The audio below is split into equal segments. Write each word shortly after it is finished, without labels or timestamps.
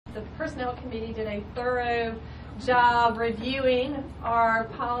the Personnel Committee did a thorough job reviewing our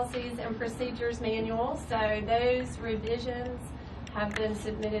policies and procedures manual. So those revisions have been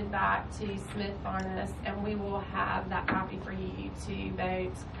submitted back to Smith Farnes, and we will have that copy for you to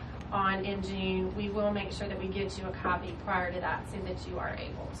vote on in June. We will make sure that we get you a copy prior to that so that you are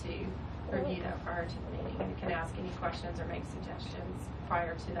able to review that prior to the meeting. You can ask any questions or make suggestions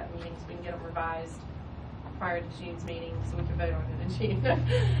prior to that meeting so we can get them revised prior to June's meeting so we can vote on it in June.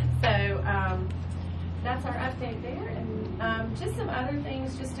 So that's our update there. And just some other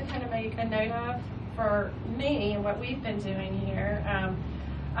things just to kind of make a note of for me and what we've been doing here.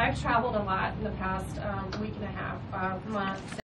 I've traveled a lot in the past week and a half, months.